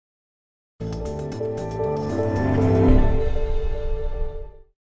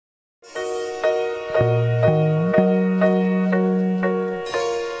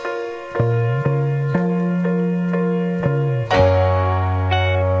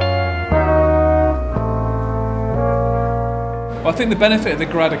Well, I think the benefit of the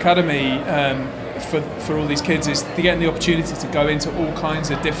Grad Academy for all these kids is they're getting the opportunity to go into all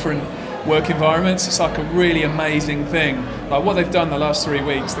kinds of different work environments. It's like a really amazing thing. Like what they've done the last 3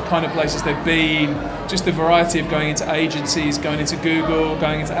 weeks, the kind of places they've been, just the variety of going into agencies, going into Google,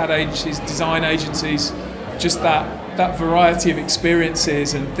 going into ad agencies, design agencies, just that variety of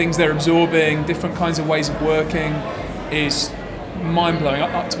experiences and things they're absorbing, different kinds of ways of working is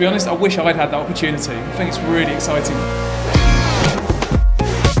mind-blowing. To be honest, I wish I'd had that opportunity. I think it's really exciting.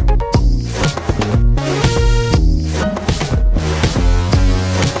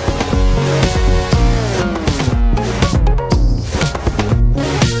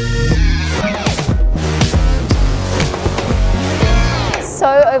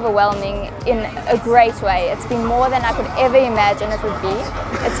 So overwhelming in a great way. It's been more than I could ever imagine it would be.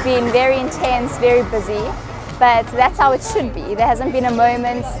 It's been very intense, very busy, but that's how it should be. There hasn't been a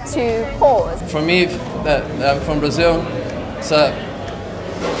moment to pause. For me, I'm from Brazil, it's an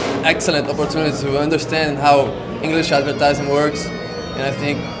excellent opportunity to understand how English advertising works, and I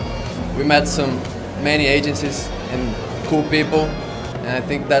think we met many agencies and cool people, and I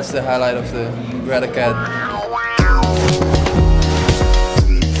think that's the highlight of the Grad Academy.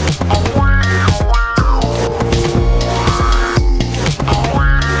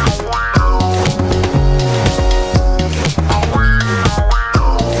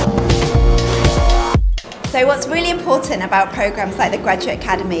 So what's really important about programs like the Graduate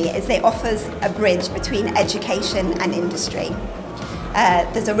Academy is they offers a bridge between education and industry.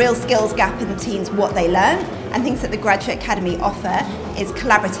 There's a real skills gap in teens what they learn, and things that the Graduate Academy offer is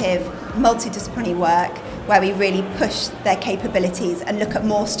collaborative, multidisciplinary work where we really push their capabilities and look at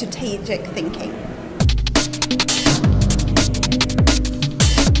more strategic thinking.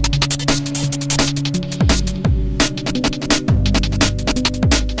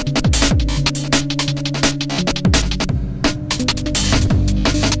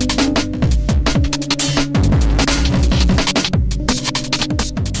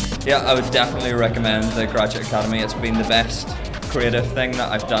 Yeah, I would definitely recommend the Graduate Academy. It's been the best creative thing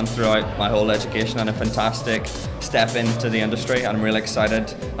that I've done throughout my whole education and a fantastic step into the industry. I'm really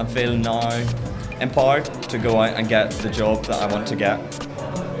excited. I'm feeling now empowered to go out and get the job that I want to get.